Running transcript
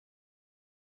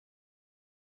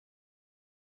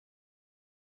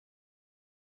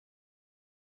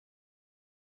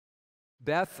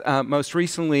Beth, most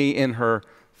recently in her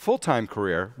full-time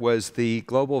career, was the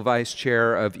Global Vice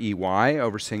Chair of EY,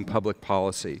 overseeing public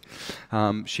policy.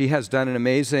 She has done an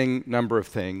amazing number of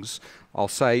things. I'll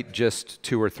cite just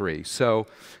two or three. So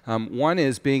one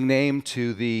is being named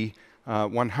to the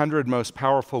 100 most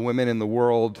powerful women in the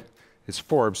world is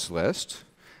Forbes list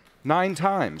 9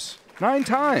 times. 9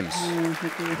 times.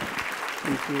 Thank you.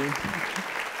 Thank you.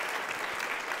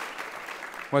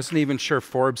 Wasn't even sure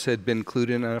Forbes had been clued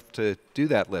in enough to do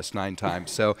that list 9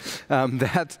 times. So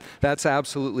that's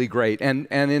absolutely great. And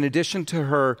in addition to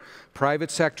her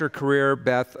private sector career,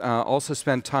 Beth also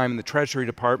spent time in the Treasury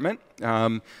Department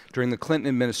during the Clinton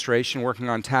administration working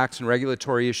on tax and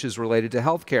regulatory issues related to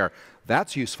healthcare.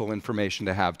 That's useful information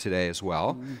to have today as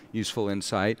well, useful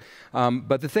insight.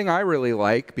 But the thing I really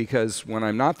like, because when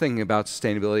I'm not thinking about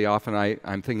sustainability, often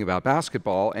I'm thinking about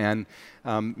basketball, and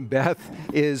Beth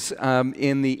is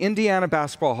in the Indiana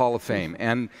Basketball Hall of Fame.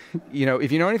 And you know,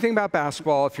 if you know anything about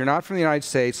basketball, if you're not from the United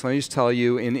States, let me just tell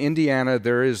you, in Indiana,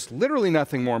 there is literally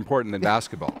nothing more important than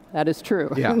basketball. That is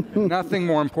true. Yeah, nothing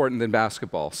more important than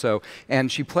basketball. So,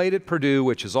 and she played at Purdue,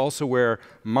 which is also where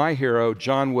my hero,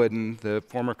 John Wooden, the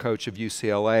former coach of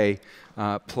UCLA,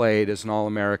 played as an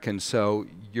All-American. So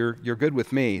you're good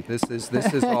with me. This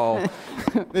is all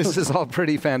this is all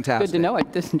pretty fantastic. Good to know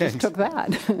it. Just took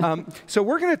that. So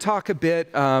we're going to talk a bit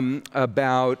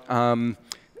about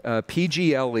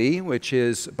PGLE, which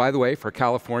is, by the way, for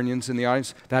Californians in the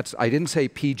audience, I didn't say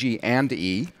PG and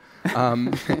E.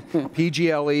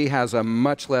 PGLE has a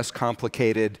much less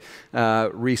complicated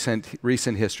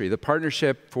recent history. The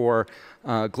Partnership for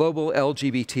Global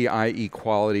LGBTI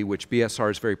Equality, which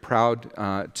BSR is very proud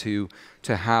to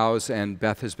house, and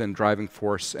Beth has been driving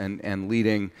force and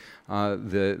leading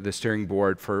the steering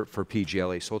board for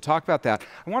PGLE. So we'll talk about that.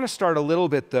 I want to start a little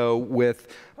bit, though, with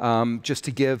just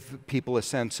to give people a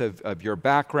sense of your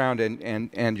background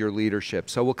and your leadership.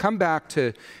 So we'll come back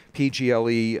to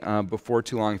PGLE before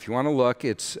too long. If you want to look,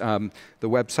 it's the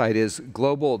website is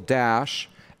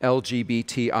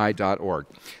global-lgbti.org.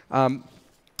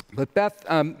 But Beth,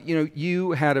 you know,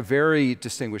 you had a very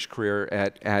distinguished career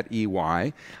at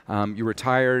EY. You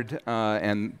retired,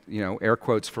 and you know, air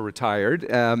quotes for retired,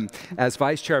 as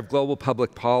Vice Chair of Global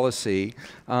Public Policy,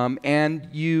 and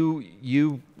you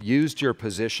used your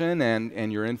position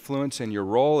and your influence and your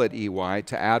role at EY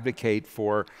to advocate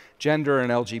for gender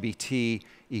and LGBT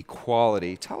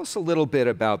equality. Tell us a little bit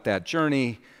about that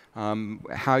journey.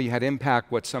 How you had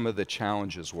impact, what some of the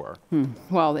challenges were.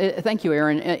 Well, thank you,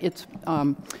 Aaron.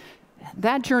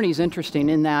 That journey is interesting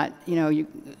in that, you know,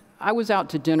 I was out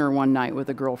to dinner one night with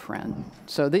a girlfriend.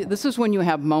 So this is when you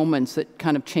have moments that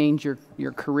kind of change your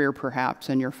career, perhaps,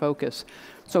 and your focus.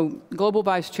 So Global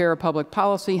Vice Chair of Public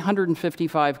Policy,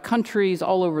 155 countries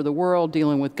all over the world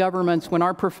dealing with governments. When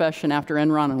our profession, after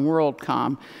Enron and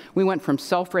WorldCom, we went from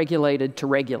self-regulated to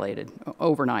regulated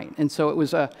overnight. And so it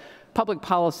was public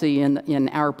policy in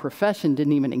our profession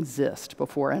didn't even exist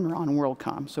before Enron and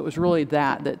WorldCom. So it was really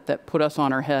that put us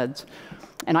on our heads.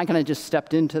 And I kind of just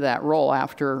stepped into that role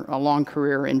after a long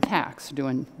career in tax,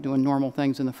 doing normal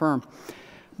things in the firm.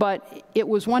 But it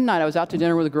was one night I was out to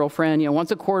dinner with a girlfriend, you know,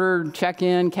 once a quarter, check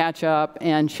in, catch up,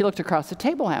 and she looked across the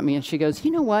table at me and she goes,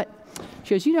 you know what?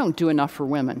 She goes, you don't do enough for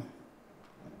women.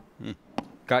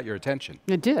 Got your attention.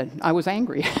 It did. I was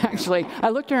angry, actually. I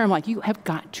looked at her and I'm like, you have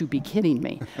got to be kidding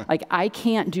me. Like, I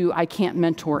can't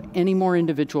mentor any more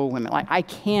individual women. Like, I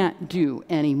can't do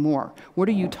any more. What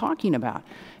are you talking about?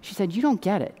 She said, you don't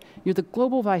get it. You're the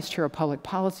Global Vice Chair of Public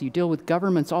Policy. You deal with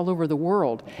governments all over the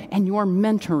world, and you're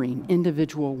mentoring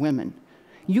individual women.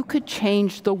 You could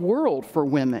change the world for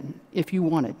women if you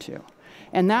wanted to.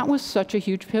 And that was such a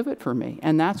huge pivot for me.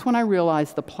 And that's when I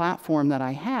realized the platform that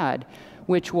I had,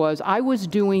 which was I was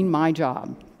doing my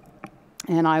job,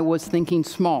 and I was thinking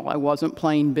small. I wasn't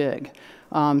playing big.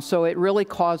 So it really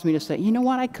caused me to say, you know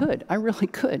what, I really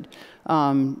could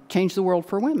change the world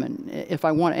for women if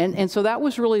I want. And so that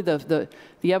was really the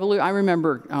evolution. I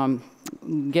remember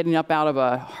getting up out of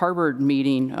a Harvard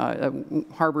meeting, a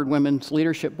Harvard Women's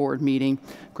Leadership Board meeting,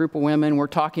 group of women were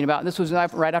talking about, this was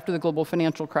right after the global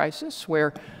financial crisis,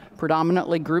 where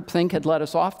predominantly groupthink had led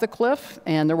us off the cliff,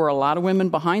 and there were a lot of women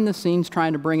behind the scenes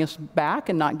trying to bring us back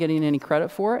and not getting any credit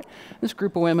for it. This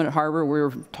group of women at Harvard, we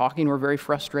were talking, we were very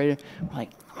frustrated. We're like,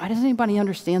 why doesn't anybody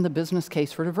understand the business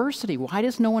case for diversity? Why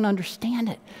does no one understand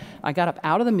it? I got up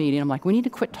out of the meeting, I'm like, we need to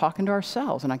quit talking to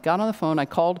ourselves. And I got on the phone, I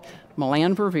called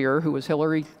Milan Verveer, who was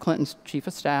Hillary Clinton's chief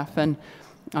of staff, and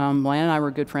Milan and I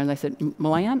were good friends. I said,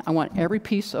 Milan, I want every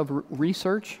piece of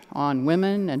research on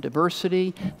women and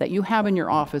diversity that you have in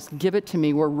your office, give it to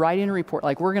me. We're writing a report,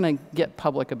 like we're going to get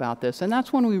public about this. And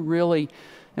that's when we really,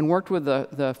 and worked with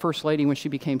the First Lady when she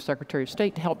became Secretary of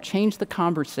State to help change the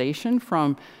conversation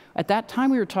from, at that time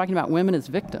we were talking about women as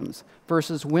victims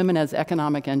versus women as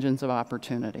economic engines of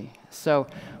opportunity. So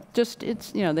just,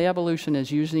 it's, you know, the evolution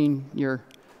is using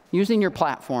your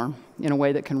platform in a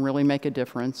way that can really make a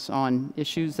difference on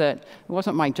issues that, it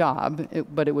wasn't my job,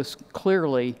 but it was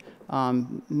clearly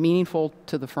meaningful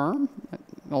to the firm,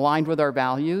 aligned with our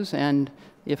values, and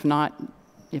if not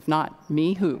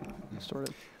me, who, sort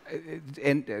of.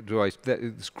 And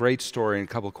this great story, and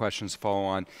a couple of questions to follow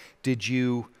on. Did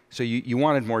you, so you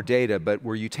wanted more data, but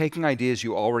were you taking ideas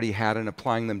you already had and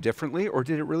applying them differently, or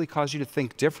did it really cause you to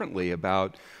think differently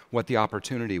about what the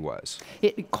opportunity was?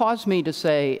 It caused me to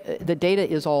say, the data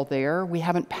is all there. We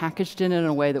haven't packaged it in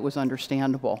a way that was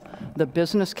understandable. The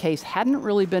business case hadn't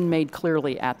really been made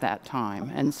clearly at that time,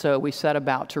 and so we set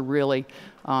about to really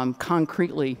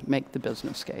concretely make the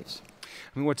business case.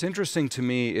 I mean, what's interesting to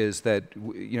me is that,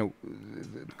 you know,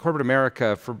 corporate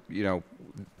America, for, you know,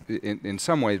 in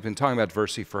some ways, been talking about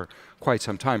diversity for quite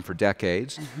some time, for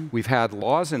decades. Mm-hmm. We've had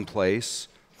laws in place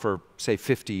for, say,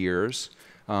 50 years.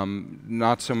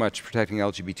 Not so much protecting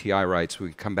LGBTI rights, we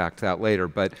can come back to that later,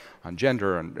 but on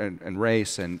gender and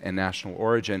race and national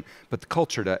origin, but the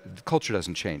culture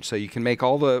doesn't change. So you can make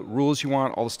all the rules you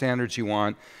want, all the standards you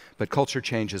want, but culture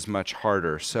change is much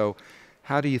harder. So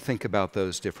how do you think about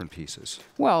those different pieces?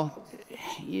 Well,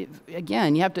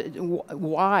 again, you have to,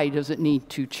 why does it need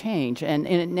to change?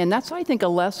 And that's, I think, a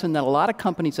lesson that a lot of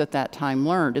companies at that time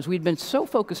learned, is we'd been so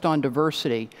focused on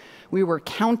diversity, we were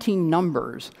counting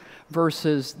numbers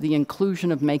versus the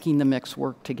inclusion of making the mix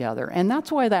work together. And that's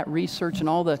why that research and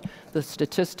all the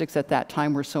statistics at that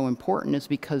time were so important, is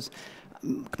because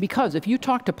if you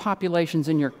talk to populations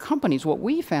in your companies, what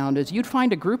we found is you'd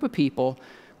find a group of people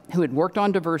who had worked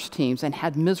on diverse teams and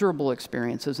had miserable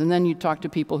experiences, and then you'd talk to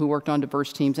people who worked on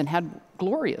diverse teams and had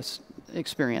glorious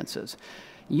experiences.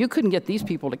 You couldn't get these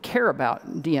people to care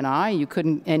about D&I, you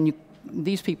couldn't, and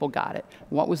these people got it.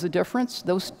 What was the difference?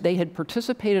 They had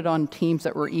participated on teams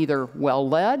that were either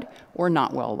well-led or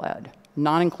not well-led.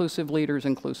 Non-inclusive leaders,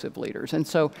 inclusive leaders. And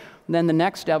so then the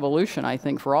next evolution, I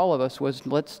think, for all of us was,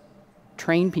 let's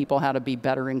train people how to be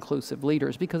better inclusive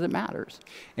leaders, because it matters.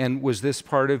 And was this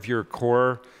part of your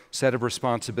core set of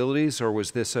responsibilities, or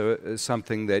was this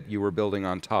something that you were building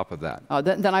on top of that?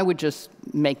 Then I would just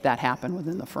make that happen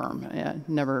within the firm.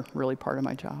 Never really part of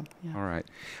my job. Yeah. All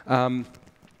right.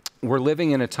 We're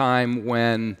living in a time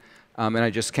when, and I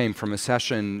just came from a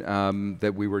session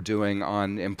that we were doing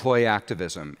on employee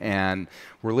activism, and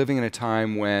we're living in a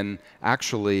time when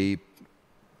actually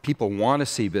people want to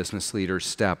see business leaders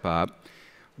step up.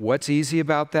 What's easy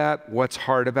about that? What's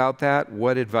hard about that?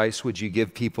 What advice would you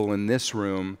give people in this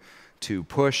room to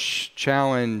push,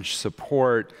 challenge,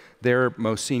 support their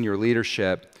most senior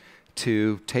leadership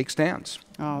to take stands?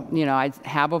 You know, I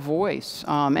have a voice,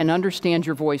 and understand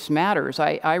your voice matters.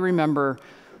 I remember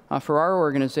for our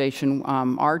organization,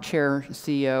 our chair,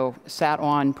 CEO, sat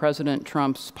on President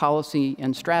Trump's Policy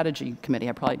and Strategy Committee.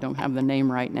 I probably don't have the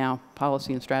name right now,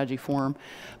 Policy and Strategy Forum.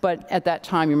 But at that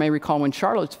time, you may recall when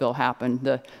Charlottesville happened,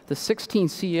 the 16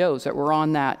 CEOs that were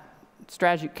on that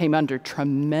strategy came under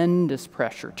tremendous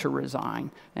pressure to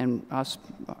resign, and us,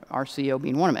 our CEO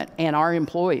being one of them, and our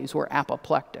employees were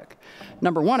apoplectic.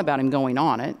 Number one, about him going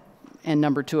on it, and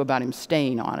number two, about him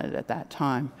staying on it at that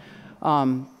time.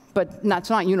 But that's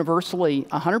not universally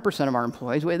 100% of our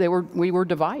employees. We were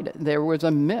divided. There was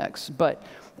a mix. But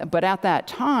at that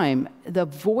time, the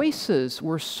voices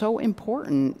were so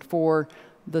important for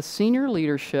the senior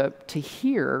leadership to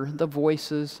hear the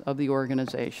voices of the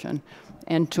organization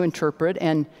and to interpret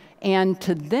and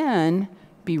to then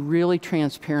be really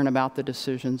transparent about the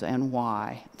decisions and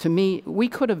why. To me, we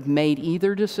could have made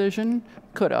either decision,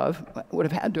 would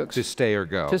have had to stay or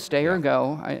go. To stay or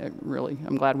go.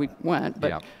 I'm glad we went.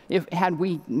 But had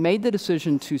we made the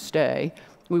decision to stay,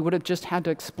 we would have just had to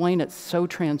explain it so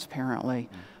transparently.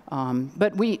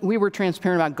 But we were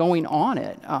transparent about going on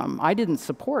it. I didn't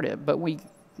support it, but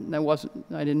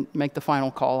I didn't make the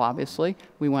final call, obviously.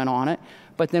 We went on it.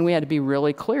 But then we had to be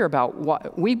really clear about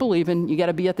what we believe in. You got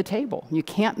to be at the table. You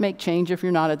can't make change if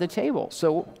you're not at the table.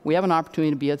 So we have an opportunity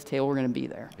to be at the table. We're going to be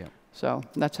there. Yeah. So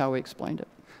that's how we explained it.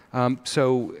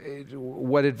 So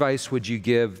what advice would you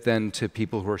give then to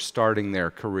people who are starting their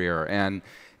career? And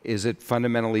is it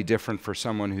fundamentally different for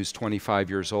someone who's 25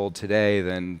 years old today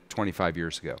than 25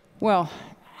 years ago? Well,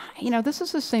 you know, this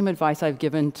is the same advice I've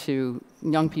given to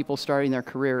young people starting their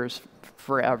careers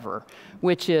forever,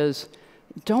 which is,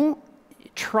 don't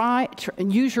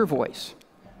use your voice.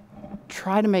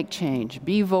 Try to make change.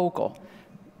 Be vocal.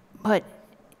 But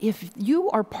if you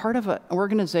are part of an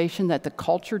organization that the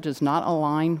culture does not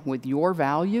align with your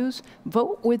values,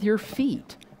 vote with your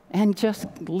feet and just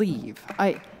leave.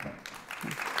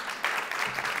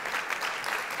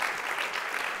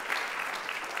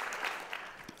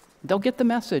 They'll get the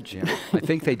message. Yeah, I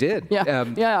think they did. Yeah.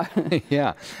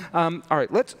 Yeah. All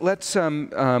right. Let's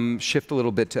shift a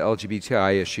little bit to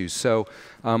LGBTI issues. So,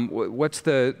 what's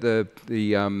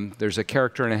there's a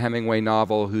character in a Hemingway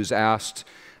novel who's asked,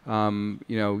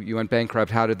 you went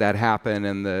bankrupt. How did that happen?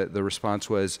 And the response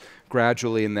was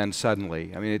gradually and then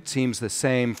suddenly. I mean, it seems the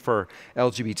same for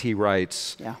LGBT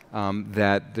rights. Yeah.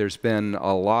 That there's been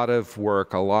a lot of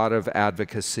work, a lot of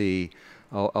advocacy,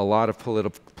 a lot of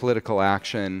political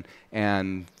action,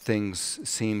 and things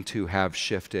seem to have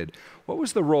shifted. What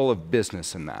was the role of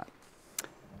business in that?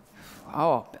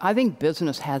 Oh, I think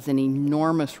business has an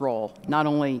enormous role, not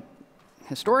only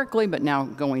historically, but now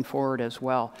going forward as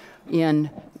well, in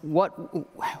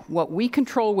what we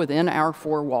control within our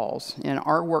four walls, in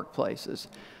our workplaces.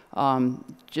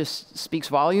 Just speaks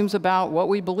volumes about what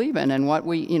we believe in and what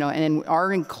we, and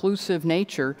our inclusive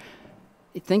nature.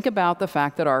 Think about the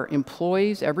fact that our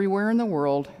employees everywhere in the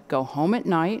world go home at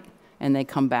night and they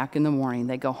come back in the morning.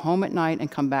 They go home at night and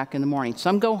come back in the morning.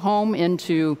 Some go home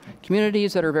into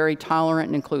communities that are very tolerant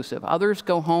and inclusive. Others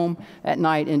go home at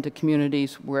night into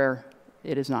communities where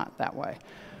it is not that way.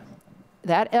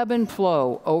 That ebb and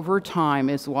flow over time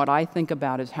is what I think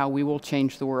about as how we will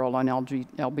change the world on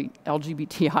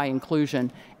LGBTI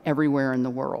inclusion everywhere in the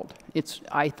world.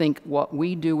 I think what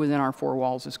we do within our four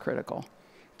walls is critical.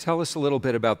 Tell us a little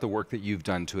bit about the work that you've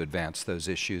done to advance those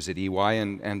issues at EY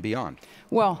and beyond.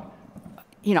 Well,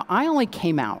 I only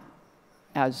came out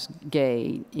as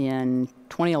gay in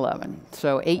 2011,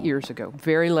 so 8 years ago,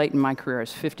 very late in my career. I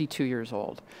was 52 years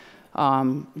old.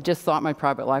 Just thought my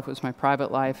private life was my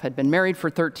private life. Had been married for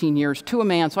 13 years to a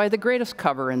man, so I had the greatest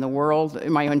cover in the world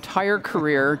in my entire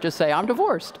career, just say, I'm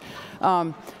divorced.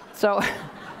 So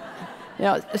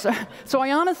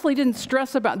I honestly didn't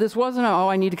stress about this. Wasn't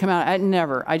I need to come out.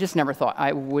 I just never thought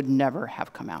I would never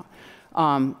have come out.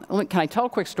 Can I tell a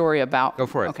quick story about? Go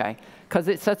for it. Okay, because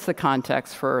it sets the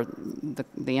context for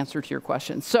the answer to your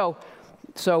question.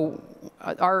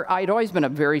 I'd always been a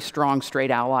very strong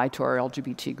straight ally to our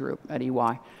LGBT group at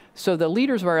EY. So the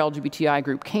leaders of our LGBTI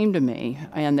group came to me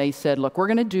and they said, look, we're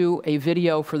going to do a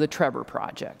video for the Trevor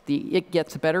Project, the It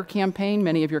Gets Better campaign.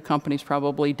 Many of your companies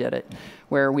probably did it,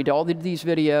 where we all did these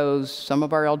videos. Some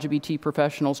of our LGBT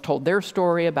professionals told their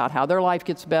story about how their life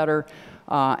gets better.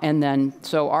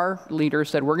 So our leaders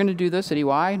said, we're going to do this at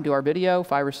EY, do our video.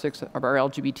 5 or 6 of our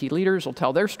LGBT leaders will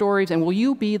tell their stories, and will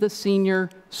you be the senior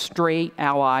straight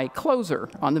ally closer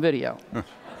on the video?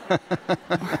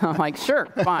 I'm like, sure,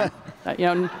 fine.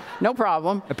 No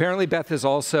problem. Apparently Beth is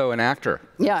also an actor.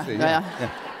 Yeah.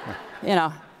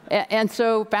 And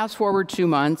so fast forward 2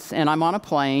 months, and I'm on a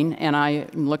plane, and I'm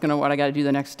looking at what I got to do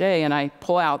the next day, and I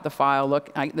pull out the file.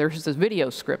 There's this video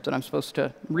script that I'm supposed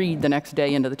to read the next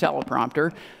day into the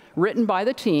teleprompter, written by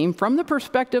the team from the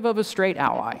perspective of a straight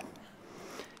ally.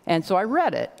 And so I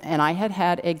read it, and I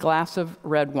had a glass of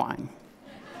red wine,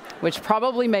 which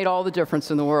probably made all the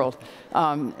difference in the world.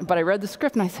 But I read the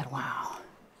script, and I said, wow,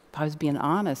 if I was being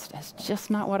honest, that's just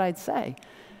not what I'd say.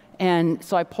 And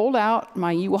so I pulled out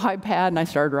my EY pad and I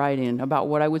started writing about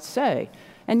what I would say.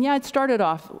 And yeah, it started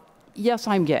off, yes,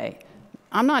 I'm gay.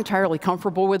 I'm not entirely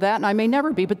comfortable with that, and I may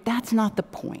never be, but that's not the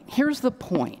point. Here's the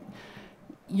point.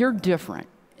 You're different.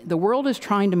 The world is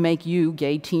trying to make you,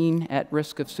 gay teen at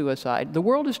risk of suicide, the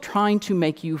world is trying to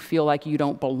make you feel like you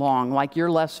don't belong, like you're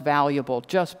less valuable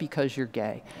just because you're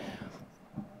gay.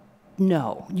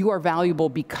 No, you are valuable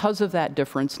because of that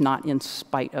difference, not in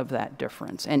spite of that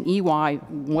difference. And EY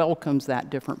welcomes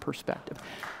that different perspective.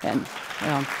 And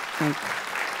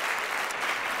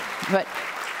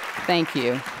thank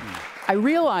you. I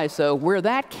realize, though, where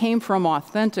that came from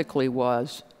authentically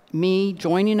was me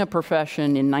joining a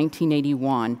profession in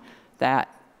 1981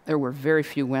 that there were very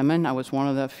few women. I was one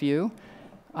of the few.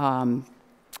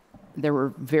 There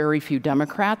were very few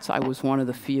Democrats. I was one of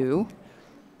the few.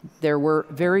 There were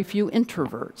very few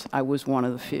introverts. I was one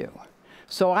of the few.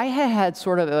 So I had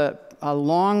sort of a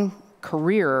long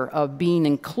career of being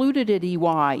included at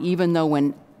EY, even though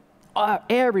when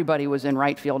everybody was in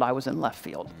right field, I was in left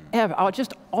field,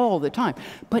 just all the time.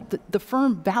 But the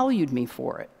firm valued me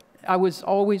for it.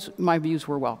 My views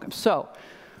were welcome. So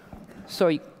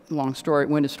long story,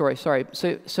 winded story, sorry.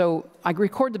 So I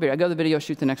record the video. I go to the video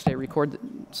shoot the next day,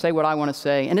 say what I want to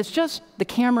say. And it's just the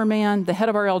cameraman, the head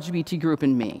of our LGBT group,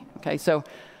 and me. Okay, so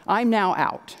I'm now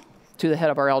out. to the head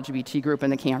of our LGBT group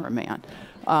and the cameraman.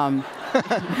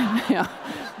 Yeah,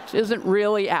 which isn't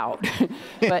really out.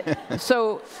 But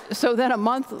so then a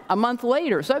month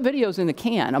later, so that video's in the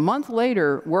can. A month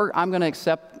later, I'm going to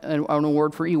accept an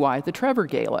award for EY at the Trevor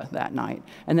Gala that night,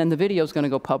 and then the video's going to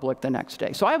go public the next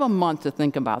day. So I have a month to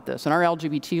think about this, and our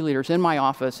LGBT leaders in my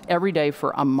office every day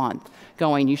for a month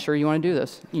going, you sure you want to do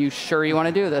this? You sure you want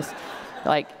to do this?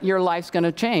 Like, your life's going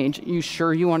to change. You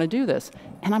sure you want to do this?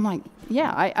 And I'm like,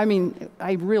 yeah, I mean,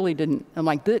 I really didn't. I'm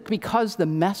like, because the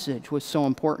message was so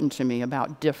important to me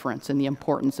about difference and the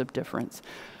importance of difference.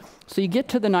 So you get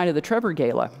to the night of the Trevor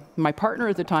Gala. My partner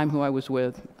at the time, who I was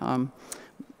with,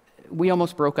 we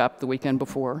almost broke up the weekend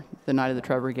before the night of the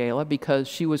Trevor Gala because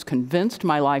she was convinced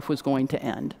my life was going to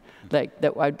end, that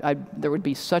there would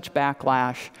be such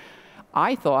backlash.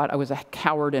 I thought I was a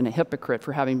coward and a hypocrite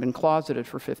for having been closeted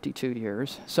for 52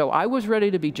 years. So I was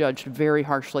ready to be judged very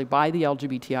harshly by the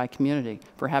LGBTI community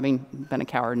for having been a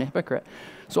coward and a hypocrite.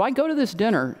 So I go to this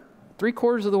dinner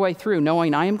 3/4 of the way through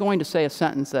knowing I am going to say a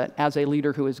sentence that, as a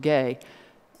leader who is gay,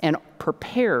 and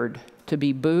prepared to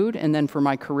be booed and then for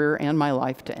my career and my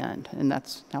life to end. And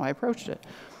that's how I approached it.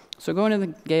 So going to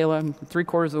the gala,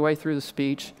 3/4 of the way through the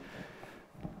speech,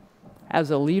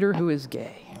 as a leader who is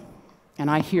gay, and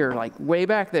I hear, like, way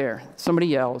back there, somebody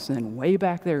yells, and then way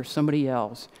back there, somebody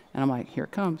yells. And I'm like, here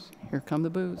it comes. Here come the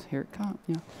boos. Here it comes.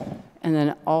 You know? And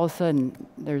then all of a sudden,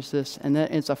 there's this, and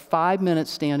then it's a 5-minute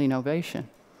standing ovation.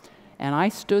 And I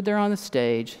stood there on the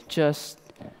stage, just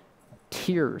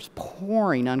tears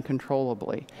pouring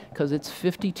uncontrollably, because it's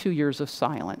 52 years of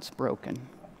silence broken.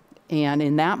 And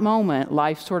in that moment,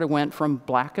 life sort of went from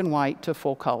black and white to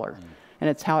full color. And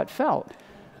it's how it felt.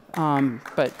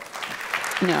 But...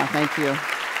 No, thank you.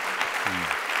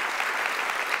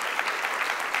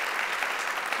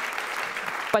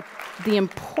 But the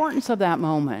importance of that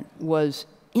moment was,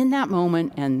 in that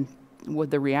moment and with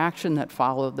the reaction that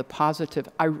followed, the positive,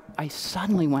 I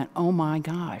suddenly went, oh my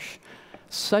gosh,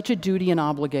 such a duty and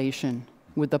obligation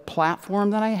with the platform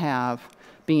that I have,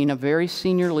 being a very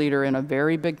senior leader in a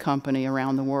very big company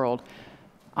around the world.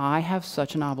 I have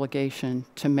such an obligation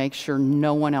to make sure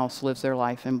no one else lives their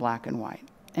life in black and white.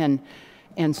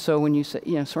 And so when you say,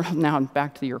 you know, sort of now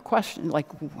back to your question, like,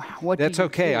 what do you do? That's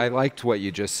okay. I liked what you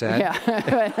just said.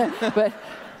 Yeah,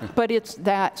 but it's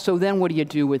that, so then what do you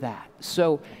do with that?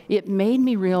 So it made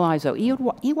me realize, though,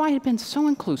 EY had been so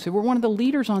inclusive. We're one of the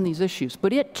leaders on these issues,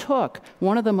 but it took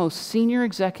one of the most senior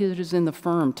executives in the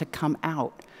firm to come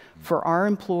out for our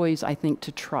employees, I think,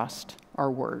 to trust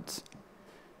our words.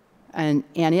 And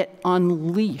it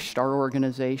unleashed our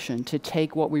organization to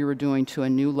take what we were doing to a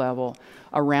new level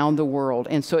around the world.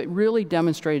 And so it really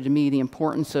demonstrated to me the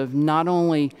importance of not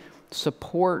only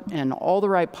support and all the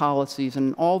right policies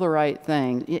and all the right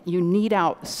things. You need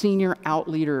senior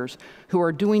leaders who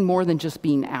are doing more than just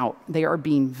being out. They are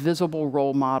being visible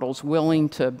role models, willing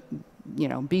to, you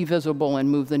know, be visible and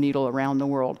move the needle around the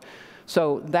world.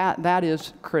 So that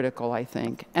is critical, I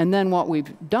think. And then what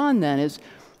we've done then is,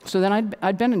 so then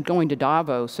I'd been going to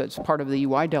Davos as part of the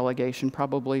UI delegation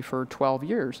probably for 12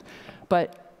 years.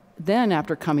 But then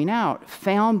after coming out,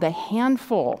 found the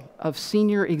handful of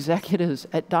senior executives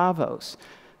at Davos,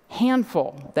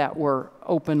 handful that were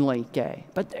openly gay.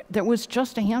 But there was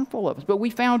just a handful of us, but we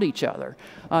found each other.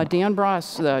 Dan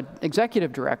Bross, the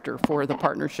executive director for the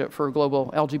Partnership for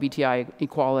Global LGBTI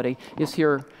Equality, is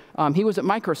here. He was at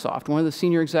Microsoft, one of the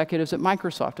senior executives at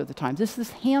Microsoft at the time.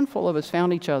 This handful of us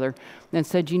found each other and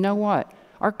said, you know what?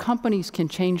 Our companies can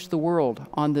change the world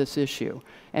on this issue.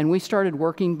 And we started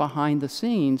working behind the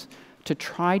scenes to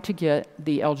try to get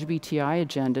the LGBTI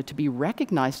agenda to be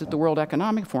recognized at the World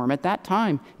Economic Forum. At that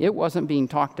time, it wasn't being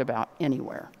talked about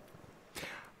anywhere.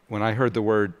 When I heard the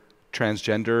word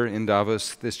transgender in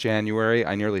Davos this January,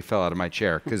 I nearly fell out of my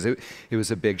chair because it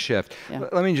was a big shift. Yeah.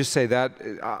 Let me just say that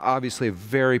obviously a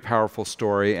very powerful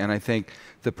story, and I think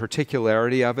the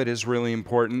particularity of it is really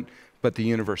important, but the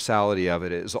universality of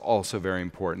it is also very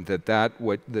important.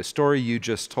 What the story you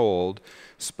just told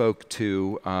spoke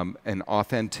to an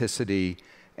authenticity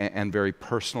and very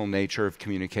personal nature of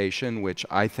communication, which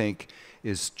I think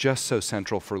is just so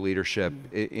central for leadership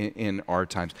in our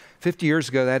times. 50 years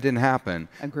ago, that didn't happen.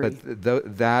 Agreed.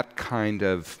 But that kind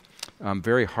of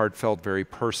very heartfelt, very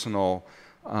personal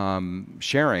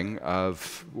sharing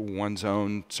of one's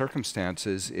own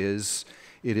circumstances is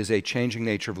a changing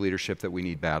nature of leadership that we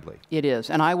need badly. It is,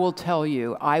 and I will tell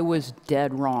you, I was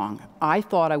dead wrong. I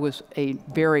thought I was a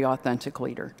very authentic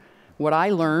leader. What I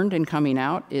learned in coming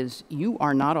out is you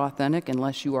are not authentic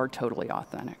unless you are totally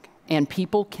authentic. And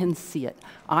people can see it.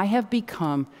 I have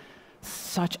become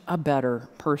such a better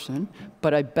person,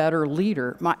 but a better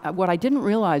leader. What I didn't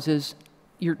realize is,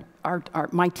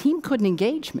 my team couldn't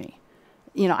engage me.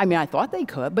 You know, I mean, I thought they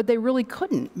could, but they really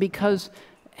couldn't, because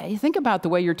you think about the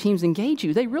way your teams engage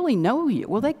you. They really know you.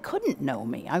 Well, they couldn't know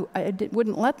me. I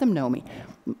wouldn't let them know me.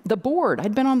 The board,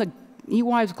 I'd been on the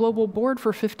EY's global board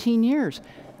for 15 years.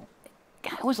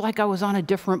 It was like I was on a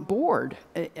different board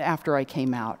after I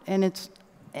came out. And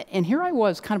here I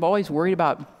was, kind of always worried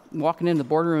about walking into the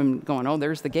boardroom and going, oh,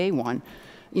 there's the gay one.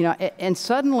 You know, and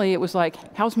suddenly it was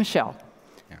like, how's Michelle?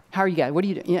 Yeah. How are you guys? What do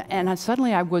you do? You know, and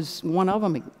suddenly I was one of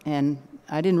them, and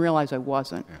I didn't realize I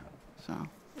wasn't. Yeah. So.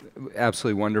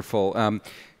 Absolutely wonderful.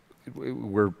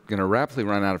 We're going to rapidly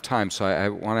run out of time, so I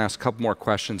want to ask a couple more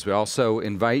questions. We also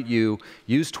invite you,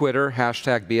 use Twitter,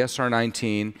 hashtag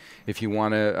BSR19, if you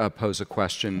want to pose a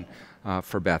question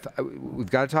for Beth.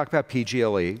 We've got to talk about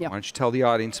PGLE. Yep. Why don't you tell the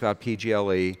audience about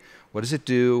PGLE? What does it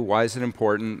do? Why is it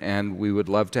important? And we would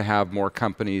love to have more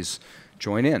companies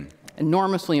join in.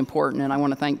 Enormously important, and I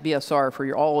want to thank BSR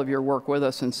for all of your work with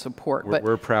us and support.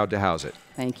 We're proud to house it.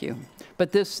 Thank you.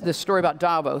 But this story about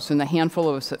Davos and the handful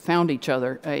of us that found each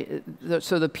other,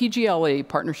 so the PGLE,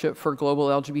 Partnership for Global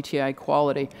LGBTI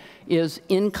Equality, is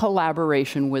in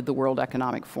collaboration with the World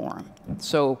Economic Forum.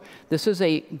 So this is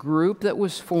a group that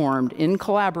was formed in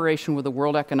collaboration with the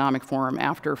World Economic Forum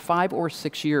after 5 or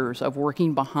 6 years of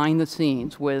working behind the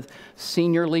scenes with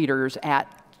senior leaders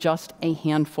at just a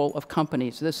handful of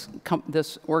companies.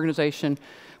 This organization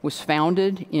was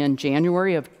founded in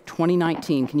January of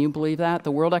 2019. Can you believe that? The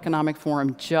World Economic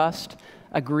Forum just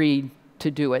agreed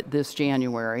to do it this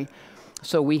January.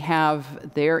 So we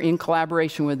have, they're in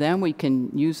collaboration with them. We can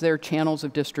use their channels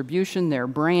of distribution, their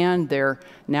brand. They're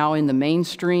now in the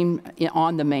mainstream,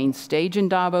 on the main stage in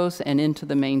Davos, and into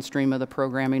the mainstream of the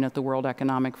programming at the World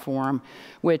Economic Forum,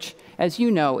 which, as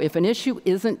you know, if an issue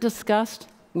isn't discussed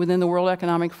within the World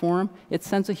Economic Forum, it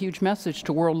sends a huge message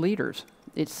to world leaders.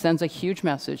 It sends a huge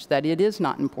message that it is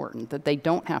not important, that they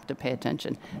don't have to pay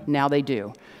attention. Now they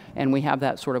do. And we have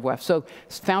that sort of web. So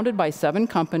it's founded by 7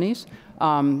 companies.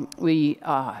 We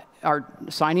are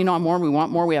signing on more. We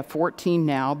want more. We have 14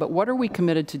 now. But what are we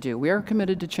committed to do? We are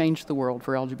committed to change the world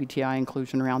for LGBTI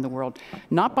inclusion around the world,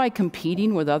 not by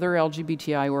competing with other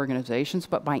LGBTI organizations,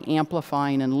 but by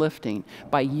amplifying and lifting,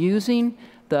 by using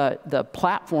the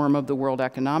platform of the World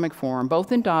Economic Forum,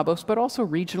 both in Davos, but also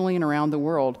regionally and around the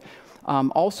world.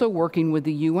 Also working with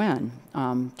the UN,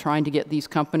 trying to get these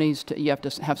companies to, you have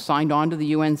to have signed on to the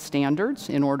UN standards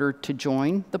in order to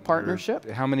join the partnership.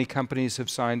 How many companies have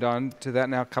signed on to that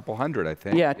now? A couple hundred, I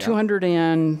think. Yeah,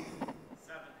 270.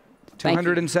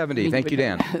 Thank you,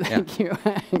 Dan. Thank you.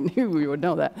 I knew we would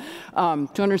know that.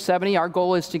 270. Our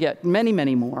goal is to get many,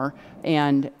 many more,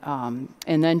 and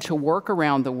then to work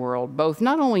around the world, both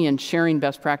not only in sharing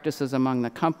best practices among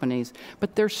the companies,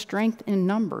 but their strength in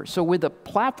numbers. So with the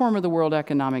platform of the World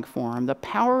Economic Forum, the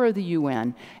power of the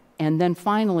UN, and then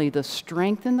finally the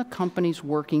strength in the companies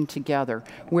working together,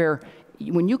 where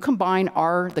when you combine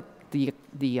the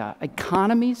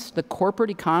economies, the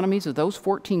corporate economies of those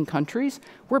 14 countries,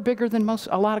 we're bigger than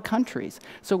a lot of countries.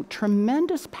 So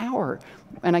tremendous power.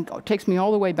 And it takes me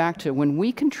all the way back to when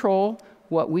we control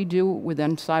what we do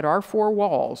within inside our 4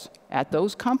 walls at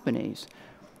those companies.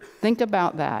 Think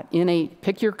about that.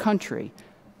 Pick your country.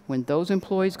 When those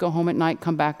employees go home at night,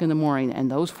 come back in the morning,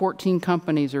 and those 14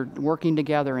 companies are working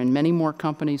together and many more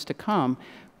companies to come,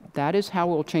 that is how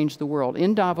we'll change the world.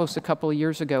 In Davos a couple of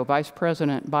years ago, Vice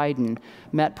President Biden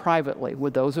met privately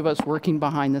with those of us working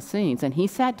behind the scenes, and he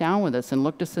sat down with us and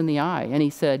looked us in the eye, and he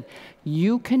said,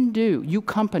 you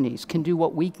companies can do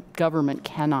what we government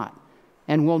cannot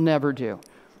and will never do.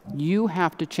 You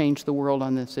have to change the world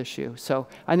on this issue. So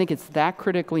I think it's that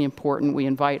critically important. We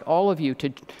invite all of you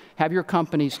to have your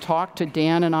companies talk to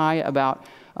Dan and I about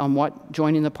what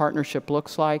joining the partnership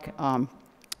looks like.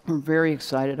 We're very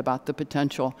excited about the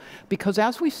potential, because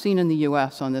as we've seen in the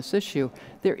U.S. on this issue,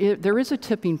 there is a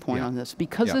tipping point on this.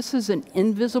 Because this is an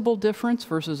invisible difference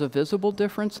versus a visible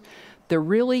difference, there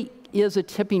really is a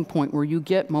tipping point where you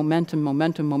get momentum,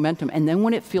 and then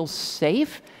when it feels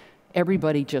safe,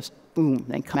 everybody just, boom,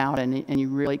 they come out, and you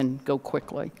really can go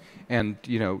quickly. And,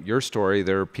 you know, your story,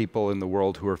 there are people in the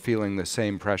world who are feeling the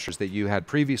same pressures that you had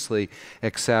previously,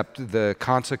 except the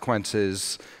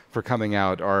consequences for coming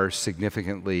out are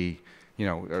significantly, you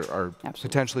know, are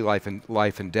potentially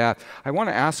life and death. I want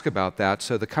to ask about that.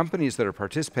 So the companies that are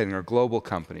participating are global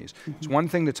companies. It's one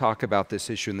thing to talk about this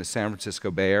issue in the San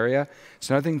Francisco Bay Area. It's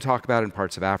another thing to talk about in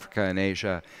parts of Africa and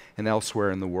Asia and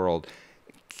elsewhere in the world.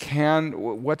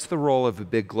 What's the role of a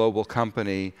big global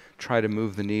company try to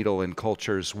move the needle in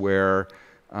cultures where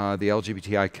the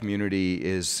LGBTI community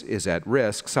is at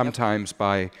risk, sometimes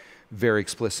by very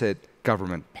explicit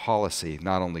government policy,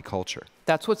 not only culture?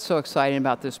 That's what's so exciting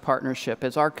about this partnership,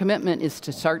 is our commitment is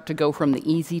to start to go from the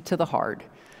easy to the hard.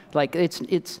 Like,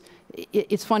 it's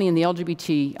funny, in the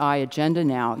LGBTI agenda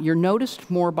now, you're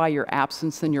noticed more by your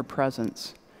absence than your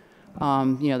presence.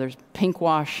 There's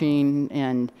pinkwashing,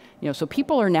 and so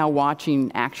people are now watching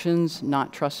actions,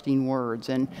 not trusting words.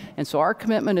 And so our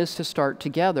commitment is to start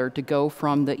together to go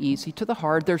from the easy to the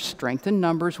hard. There's strength in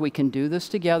numbers. We can do this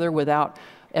together without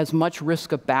as much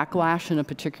risk of backlash in a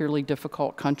particularly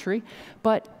difficult country,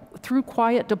 but through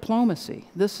quiet diplomacy.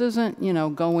 This isn't,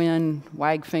 go in,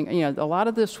 wag finger. A lot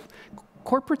of this,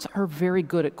 corporates are very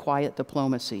good at quiet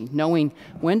diplomacy, knowing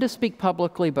when to speak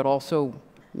publicly, but also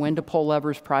when to pull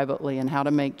levers privately and how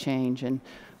to make change. And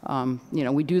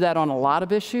we do that on a lot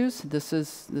of issues.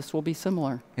 This will be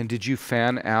similar. And did you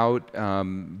fan out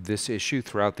this issue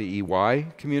throughout the EY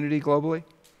community globally?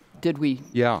 Did we?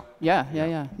 Yeah.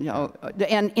 Yeah.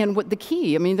 And what the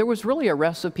key, there was really a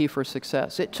recipe for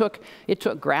success. It took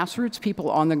grassroots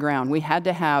people on the ground. We had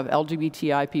to have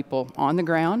LGBTI people on the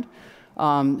ground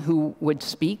who would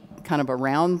speak kind of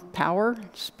around power,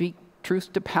 speak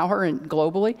truth to power and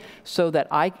globally, so that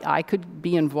I could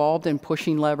be involved in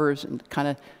pushing levers and kind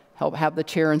of help have the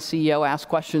chair and CEO ask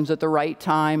questions at the right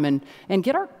time, and then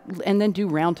do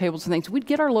roundtables and things. We'd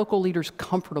get our local leaders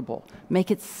comfortable,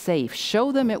 make it safe,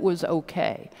 show them it was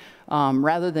okay,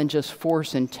 rather than just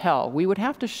force and tell. We would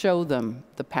have to show them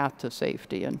the path to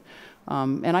safety, and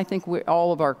I think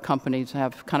all of our companies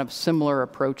have kind of similar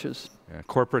approaches. Yeah,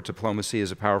 corporate diplomacy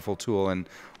is a powerful tool and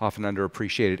often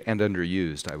underappreciated and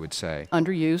underused, I would say.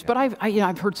 Underused, yeah. But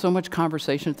I've heard so much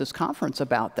conversation at this conference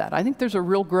about that. I think there's a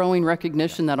real growing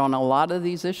recognition that on a lot of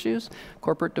these issues,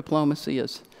 corporate diplomacy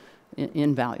is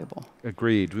invaluable.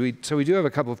 Agreed. So we do have a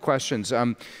couple of questions.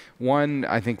 One,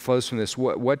 I think, flows from this.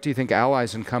 What do you think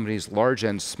allies and companies, large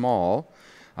and small,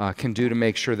 can do to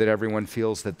make sure that everyone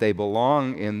feels that they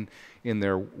belong in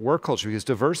their work culture? Because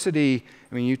diversity,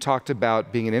 you talked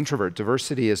about being an introvert.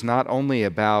 Diversity is not only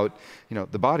about,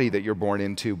 the body that you're born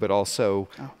into, but also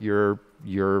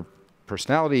your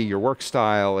personality, your work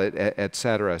style, et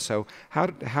cetera. So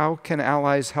how can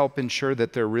allies help ensure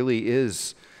that there really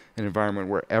is an environment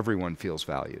where everyone feels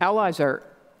valued? Allies are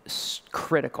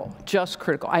critical, just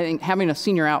critical. I think having a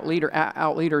senior out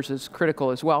leaders is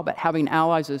critical as well, but having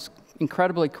allies is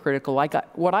incredibly critical.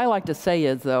 What I like to say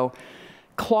is, though,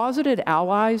 closeted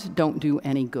allies don't do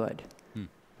any good.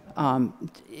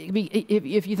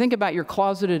 If you think about your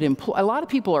closeted employee, a lot of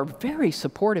people are very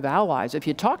supportive allies. If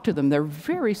you talk to them, they're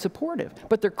very supportive,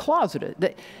 but they're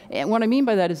closeted. And what I mean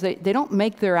by that is they don't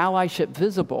make their allyship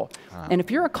visible. And if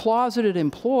you're a closeted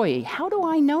employee, how do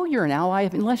I know you're an ally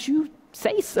unless you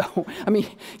say so?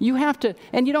 You have to,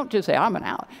 and you don't just say, I'm an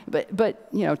ally,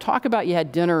 but talk about you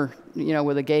had dinner,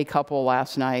 with a gay couple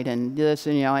last night and this,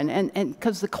 and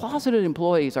because the closeted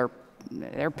employees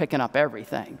they're picking up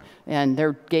everything, and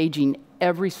they're gauging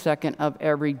every second of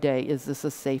every day, is this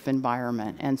a safe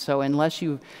environment? And so unless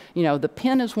the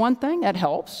pin is one thing, that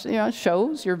helps, it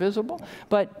shows you're visible,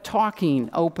 but talking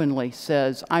openly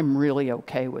says, I'm really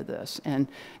okay with this. And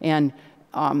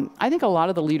I think a lot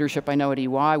of the leadership I know at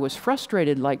EY was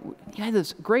frustrated, like, you had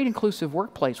this great inclusive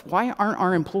workplace. Why aren't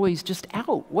our employees just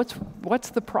out? What's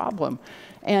the problem?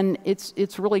 And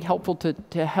it's really helpful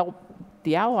to help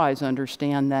the allies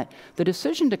understand that the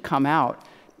decision to come out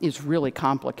is really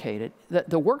complicated.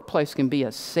 The workplace can be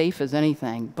as safe as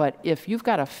anything, but if you've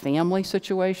got a family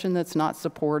situation that's not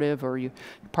supportive, or you're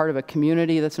part of a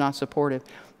community that's not supportive,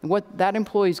 what that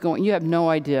employee's going, you have no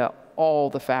idea all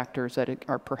the factors that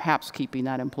are perhaps keeping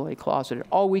that employee closeted.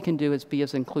 All we can do is be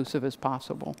as inclusive as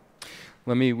possible.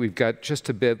 We've got just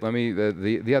a bit,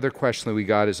 the other question that we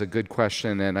got is a good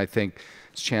question, and I think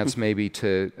it's a chance maybe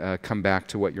to come back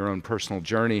to what your own personal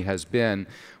journey has been.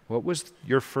 What was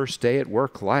your first day at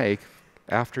work like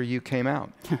after you came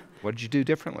out? What did you do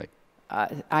differently?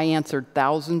 I answered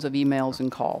thousands of emails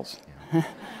and calls. Yeah.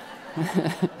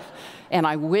 And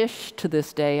I wish to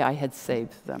this day I had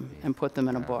saved them and put them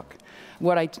in a book.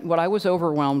 What I was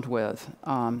overwhelmed with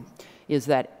is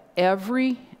that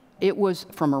it was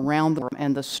from around the world,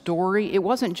 and the story, it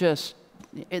wasn't just,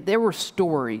 there were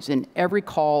stories in every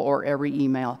call or every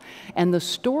email, and the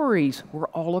stories were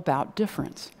all about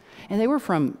difference. And they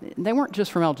weren't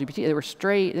just from LGBT, they were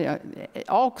straight,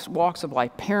 all walks of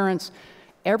life, parents.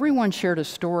 Everyone shared a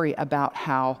story about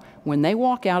how when they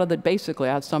walk out of basically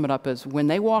I'd sum it up as, when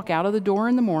they walk out of the door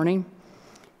in the morning,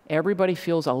 everybody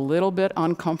feels a little bit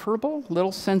uncomfortable,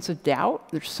 little sense of doubt.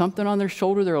 There's something on their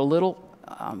shoulder they're a little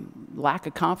lack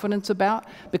of confidence about,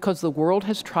 because the world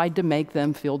has tried to make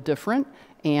them feel different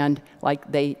and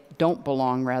like they don't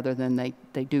belong rather than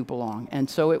they do belong. And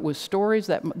so it was stories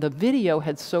that the video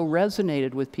had so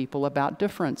resonated with people about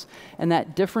difference, and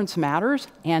that difference matters,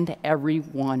 and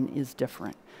everyone is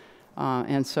different.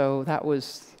 And so that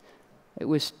was, it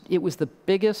was the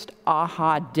biggest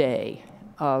aha day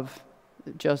of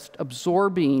just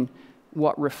absorbing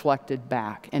what reflected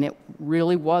back. And it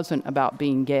really wasn't about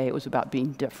being gay, it was about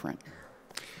being different.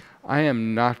 I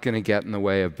am not going to get in the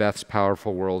way of Beth's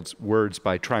powerful words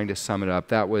by trying to sum it up.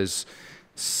 That was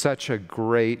such a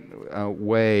great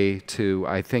way to,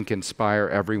 I think, inspire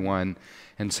everyone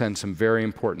and send some very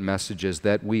important messages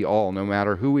that we all, no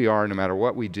matter who we are, no matter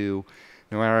what we do,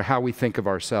 no matter how we think of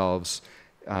ourselves,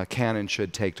 can and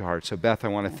should take to heart. So Beth, I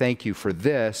want to thank you for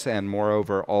this, and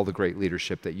moreover, all the great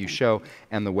leadership that you show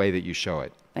and the way that you show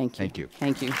it. Thank you. Thank you.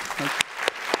 Thank you. Thank you.